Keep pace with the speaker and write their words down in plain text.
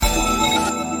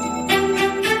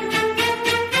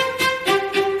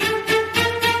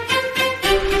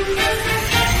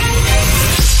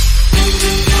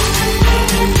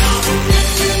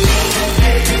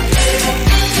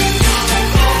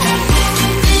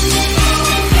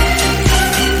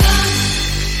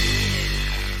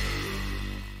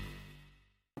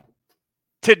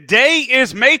Today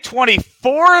is May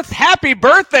 24th. Happy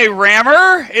birthday,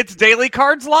 Rammer. It's Daily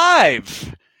Cards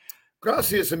Live.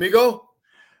 Gracias, amigo.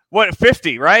 What,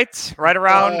 50, right? Right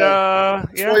around,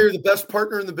 That's why you're the best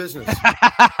partner in the business.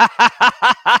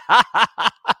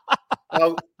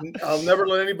 I'll never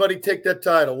let anybody take that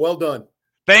title. Well done.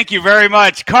 Thank you very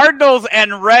much. Cardinals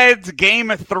and Reds, game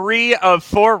 3 of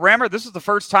 4. Rammer, this is the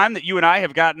first time that you and I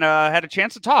have had a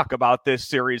chance to talk about this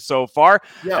series so far.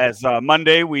 Yeah. As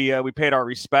Monday, we paid our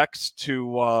respects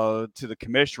to the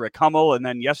commish, Rick Hummel, and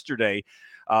then yesterday,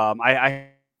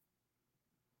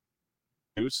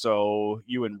 so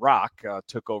you and Rock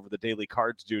took over the daily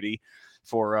cards duty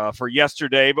for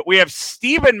yesterday. But we have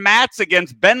Steven Matz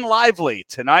against Ben Lively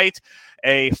tonight,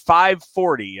 a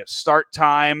 5:40 start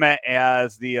time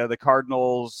as the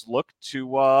Cardinals look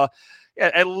to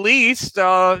at least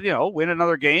win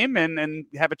another game and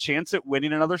have a chance at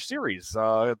winning another series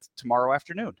tomorrow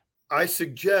afternoon. I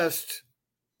suggest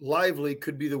lively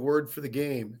could be the word for the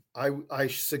game. I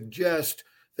suggest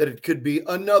that it could be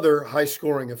another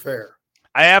high-scoring affair.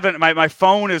 I haven't. My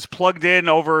phone is plugged in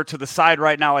over to the side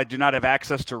right now. I do not have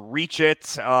access to reach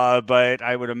it, but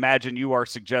I would imagine you are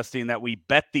suggesting that we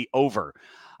bet the over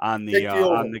on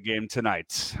the game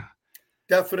tonight.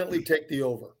 Definitely take the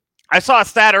over. I saw a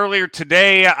stat earlier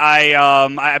today.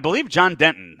 I believe John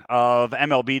Denton of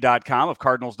MLB.com, of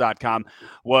Cardinals.com,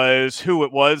 was who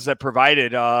it was that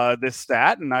provided this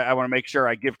stat, and I want to make sure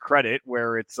I give credit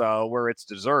where it's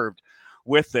deserved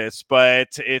with this, but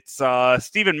it's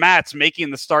Steven Matz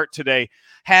making the start today,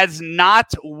 has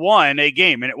not won a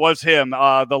game, and it was him.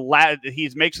 He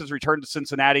makes his return to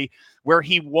Cincinnati, where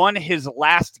he won his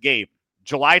last game,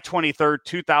 July 23rd,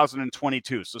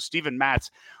 2022. So Steven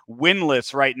Matz,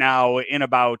 winless right now in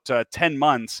about 10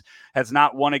 months, has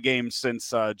not won a game since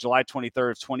July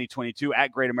 23rd of 2022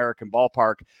 at Great American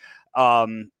Ballpark.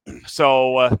 It's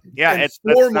 4 that's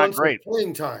months not great. Of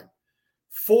playing time.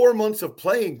 4 months of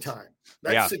playing time.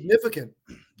 That's significant.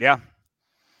 Yeah,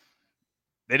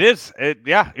 it is.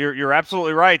 You're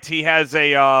absolutely right. He has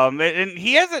and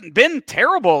he hasn't been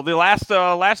terrible the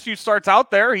last few starts out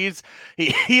there. He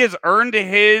has earned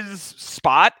his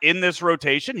spot in this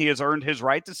rotation. He has earned his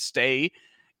right to stay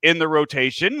in the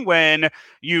rotation when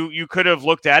you could have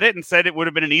looked at it and said it would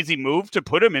have been an easy move to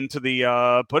put him into the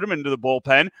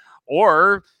bullpen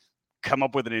or come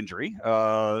up with an injury,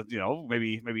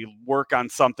 maybe work on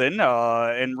something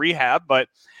and rehab. But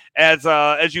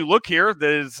as you look here,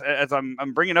 as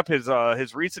I'm bringing up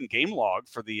his recent game log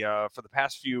for the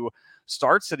past few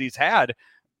starts that he's had.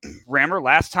 Rammer,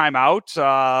 last time out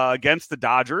against the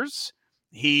Dodgers,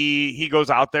 he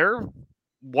goes out there,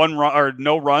 1 run or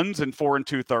no runs in 4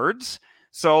 2/3.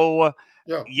 So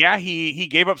he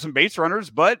gave up some base runners,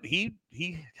 but he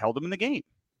held them in the game.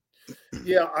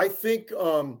 Yeah, I think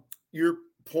your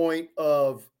point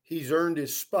of he's earned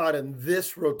his spot in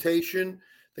this rotation,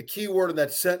 the key word in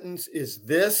that sentence is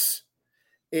this.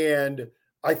 And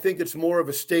I think it's more of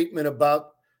a statement about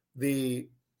the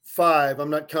 5, I'm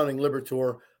not counting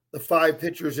Liberatore, the 5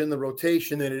 pitchers in the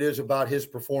rotation than it is about his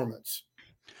performance.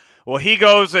 Well, he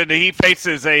goes and he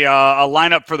faces a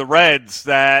lineup for the Reds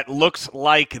that looks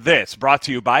like this. Brought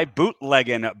to you by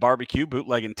Bootleggin Barbecue,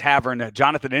 Bootleggin Tavern.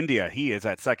 Jonathan India, he is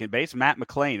at second base. Matt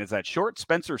McClain is at short.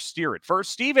 Spencer Steer at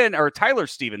first. Tyler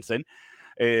Stevenson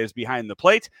is behind the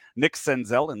plate. Nick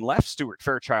Senzel in left. Stuart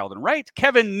Fairchild in right.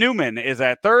 Kevin Newman is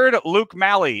at third. Luke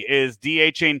Malley is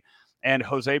DHing, and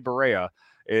Jose Barea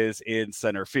is in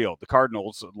center field. The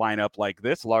Cardinals line up like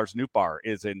this. Lars Nootbaar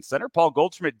is in center. Paul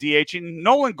Goldschmidt DHing.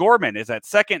 Nolan Gorman is at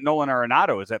second. Nolan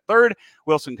Arenado is at third.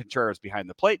 Wilson Contreras behind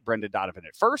the plate. Brendan Donovan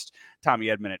at first. Tommy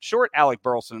Edman at short. Alec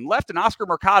Burleson in left. And Oscar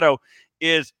Mercado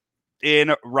is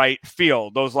in right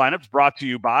field. Those lineups brought to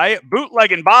you by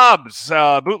Bootleggin' Bob's.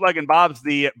 Bootleggin' Bob's,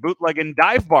 the Bootleggin'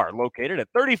 Dive Bar, located at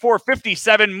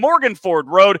 3457 Morganford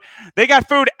Road. They got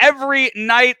food every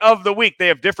night of the week. They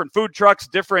have different food trucks,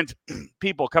 different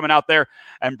people coming out there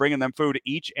and bringing them food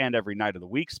each and every night of the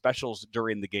week. Specials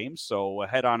during the game. So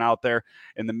head on out there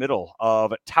in the middle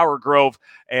of Tower Grove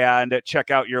and check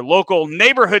out your local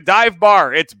neighborhood dive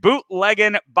bar. It's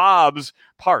Bootleggin' Bob's,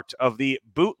 part of the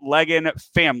Bootleggin'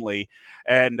 family.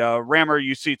 And Rammer,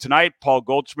 you see tonight, Paul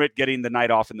Goldschmidt getting the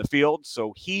night off in the field,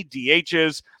 so he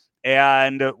DHs,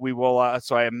 and we will.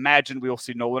 So I imagine we will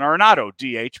see Nolan Arenado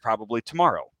DH probably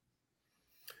tomorrow.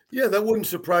 Yeah, that wouldn't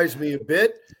surprise me a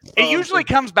bit. It usually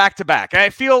comes back to back. I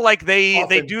feel like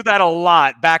they do that a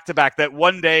lot back to back. That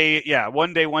one day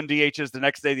one DHs, the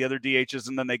next day the other DHs,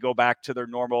 and then they go back to their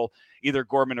normal either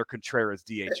Gorman or Contreras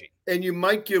DHing. And you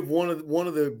might give one of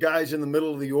the guys in the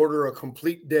middle of the order a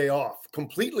completely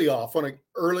off on an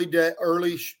early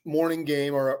morning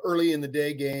game or an early in the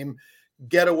day game.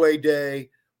 getaway day.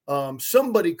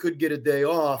 Somebody could get a day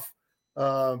off.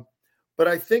 But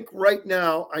I think right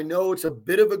now, I know it's a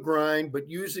bit of a grind, but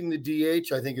using the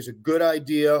DH, I think is a good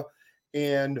idea.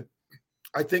 And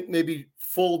I think maybe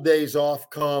full days off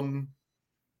come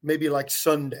maybe like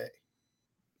Sunday.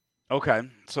 Okay.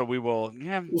 So we will,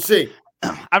 yeah. We'll see.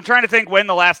 I'm trying to think when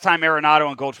the last time Arenado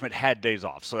and Goldschmidt had days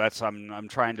off. So that's I'm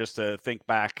trying just to think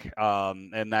back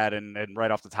and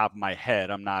right off the top of my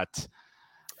head, I'm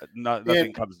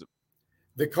nothing comes to.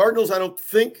 The Cardinals, I don't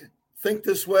think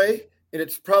this way, and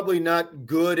it's probably not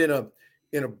good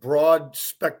in a broad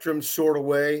spectrum sort of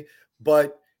way.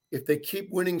 But if they keep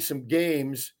winning some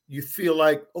games, you feel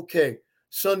like, okay,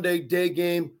 Sunday day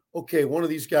game, okay, one of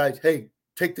these guys, hey,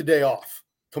 take the day off,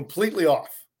 completely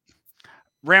off.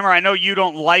 Rammer, I know you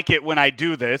don't like it when I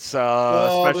do this,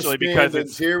 especially because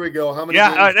it's here we go. How many?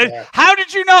 Yeah, how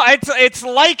did you know? It's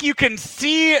like you can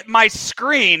see my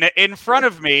screen in front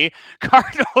of me.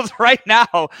 Cardinals right now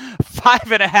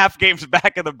 5.5 games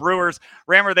back of the Brewers.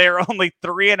 Rammer, they are only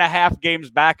 3.5 games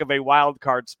back of a wild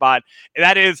card spot.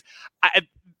 That is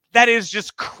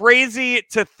just crazy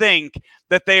to think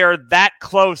that they are that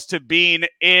close to being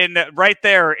in right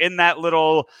there in that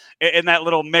little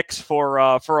mix for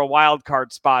a wild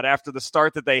card spot after the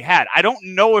start that they had. I don't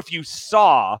know if you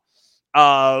saw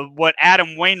what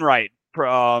Adam Wainwright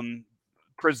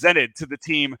presented to the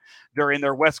team during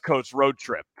their West Coast road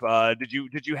trip. Did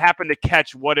you happen to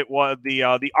catch what it was, the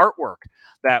artwork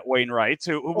that Wainwright,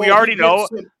 who we already know?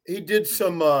 He did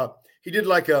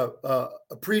like a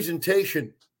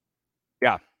presentation.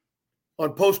 Yeah.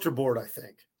 On poster board, I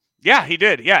think. Yeah, he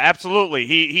did. Yeah, absolutely.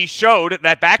 He showed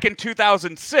that back in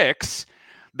 2006,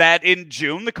 that in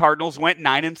June the Cardinals went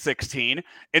 9-16.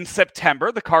 In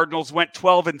September, the Cardinals went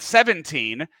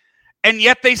 12-17, and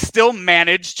yet they still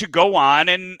managed to go on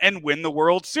and win the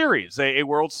World Series, a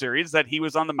World Series that he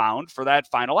was on the mound for that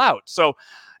final out. So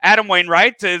Adam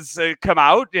Wainwright has come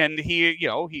out and he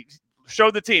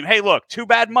showed the team, hey, look, 2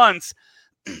 bad months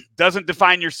doesn't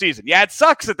define your season. Yeah, it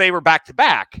sucks that they were back to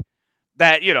back.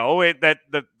 That that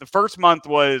the first month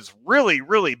was really,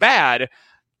 really bad.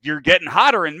 You're getting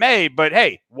hotter in May, but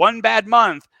hey, 1 bad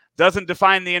month doesn't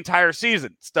define the entire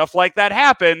season. Stuff like that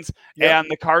happens, and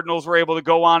the Cardinals were able to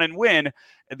go on and win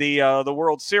the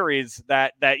World Series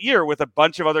that year with a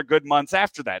bunch of other good months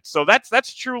after that. So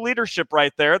that's true leadership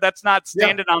right there. That's not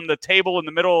standing on the table in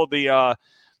the middle of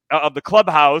the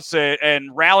clubhouse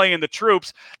and rallying the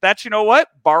troops. That's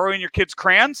borrowing your kids'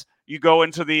 crayons. You go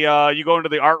into the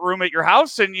art room at your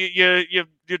house and you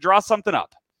draw something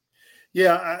up.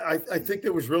 Yeah, I think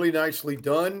it was really nicely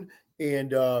done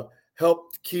and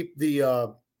helped keep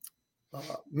the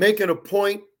making a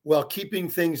point while keeping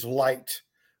things light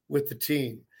with the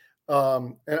team.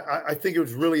 And I think it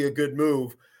was really a good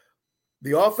move.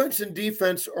 The offense and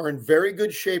defense are in very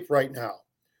good shape right now.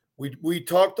 We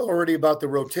talked already about the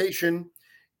rotation,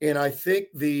 and I think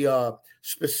the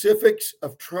specifics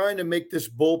of trying to make this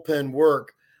bullpen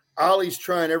work. Ollie's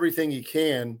trying everything he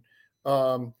can.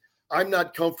 I'm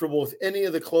not comfortable with any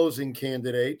of the closing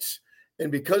candidates.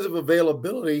 And because of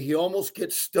availability, he almost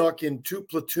gets stuck in a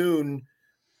two-platoon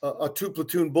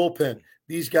bullpen.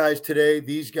 These guys today,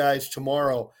 these guys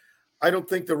tomorrow. I don't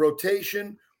think the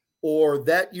rotation or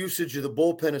that usage of the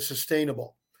bullpen is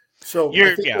sustainable. So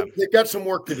I think they've got some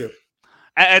work to do.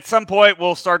 At some point,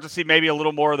 we'll start to see maybe a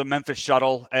little more of the Memphis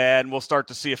shuttle, and we'll start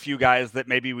to see a few guys that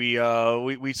maybe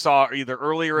we saw either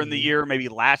earlier in the year, maybe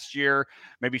last year,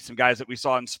 maybe some guys that we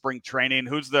saw in spring training.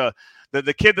 Who's the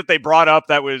kid that they brought up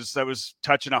that was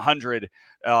touching 100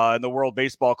 in the World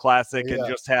Baseball Classic and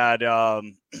just had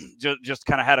just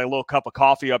kind of had a little cup of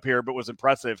coffee up here, but was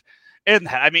impressive. And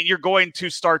I mean, you're going to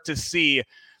start to see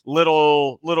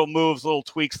little moves, little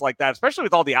tweaks like that, especially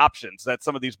with all the options that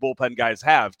some of these bullpen guys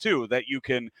have too, that you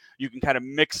can kind of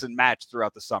mix and match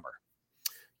throughout the summer.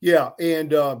 Yeah.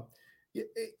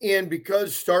 And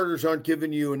because starters aren't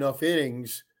giving you enough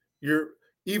innings,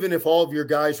 even if all of your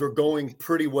guys are going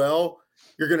pretty well,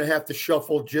 you're going to have to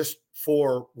shuffle just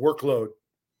for workload.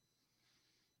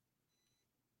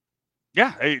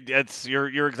 Yeah,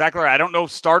 you're exactly right. I don't know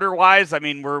starter wise. I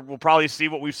mean, we'll probably see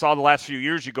what we saw the last few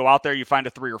years. You go out there, you find a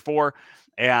 3 or 4,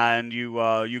 and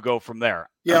you go from there.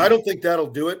 Yeah, I don't think that'll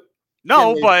do it.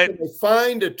 No, can they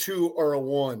find a 2 or a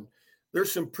 1?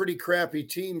 There's some pretty crappy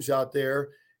teams out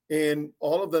there, and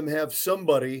all of them have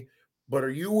somebody. But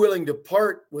are you willing to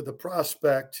part with a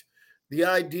prospect? The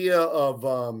idea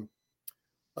of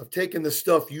taking the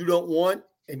stuff you don't want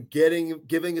and giving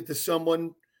it to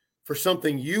someone for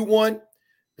something you want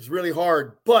is really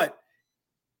hard. But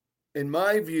in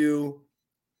my view,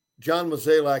 John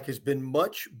Mozeliak has been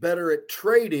much better at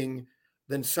trading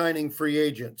than signing free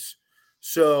agents.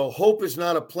 So hope is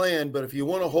not a plan, but if you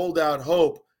want to hold out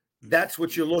hope, that's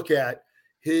what you look at.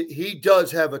 He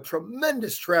does have a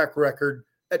tremendous track record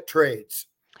at trades.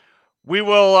 We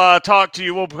will talk to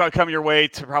you. We'll come your way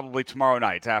to probably tomorrow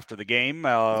night after the game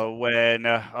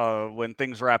when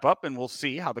things wrap up, and we'll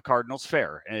see how the Cardinals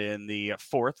fare in the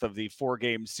fourth of the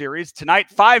 4-game series tonight.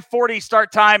 5:40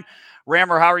 start time.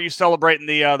 Rammer, how are you celebrating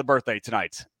the birthday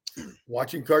tonight?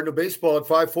 Watching Cardinal baseball at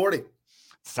 5:40.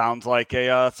 Sounds like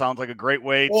a great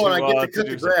way to. Oh, and I get to cut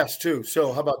the grass too.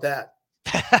 So how about that?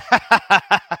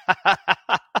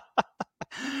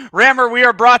 Rammer, we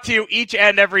are brought to you each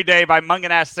and every day by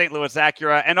Munganast St. Louis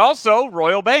Acura and also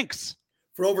Royal Banks.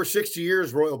 For over 60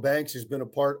 years, Royal Banks has been a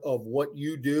part of what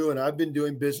you do, and I've been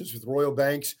doing business with Royal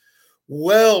Banks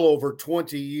well over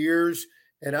 20 years,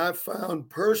 and I've found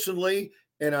personally,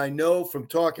 and I know from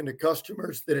talking to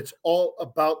customers, that it's all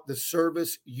about the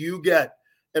service you get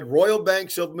at Royal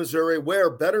Banks of Missouri, where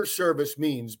better service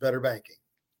means better banking.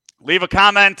 Leave a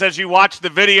comment as you watch the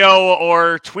video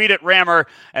or tweet at Rammer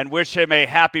and wish him a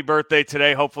happy birthday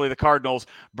today. Hopefully the Cardinals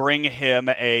bring him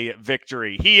a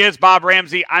victory. He is Bob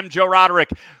Ramsey. I'm Joe Roderick.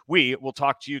 We will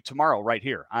talk to you tomorrow right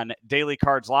here on Daily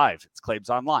Cards Live. It's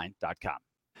ClaibsOnline.com.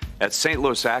 At St.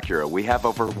 Louis Acura, we have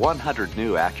over 100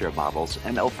 new Acura models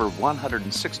and over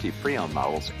 160 pre-owned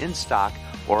models in stock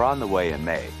or on the way in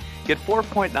May. Get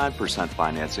 4.9%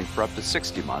 financing for up to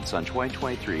 60 months on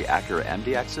 2023 Acura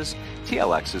MDXs,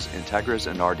 TLXs, Integras,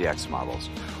 and RDX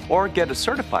models. Or get a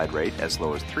certified rate as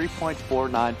low as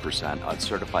 3.49% on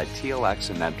certified TLX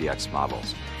and MDX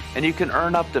models. And you can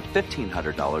earn up to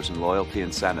 $1,500 in loyalty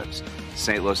incentives.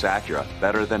 St. Louis Acura,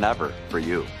 better than ever for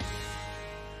you.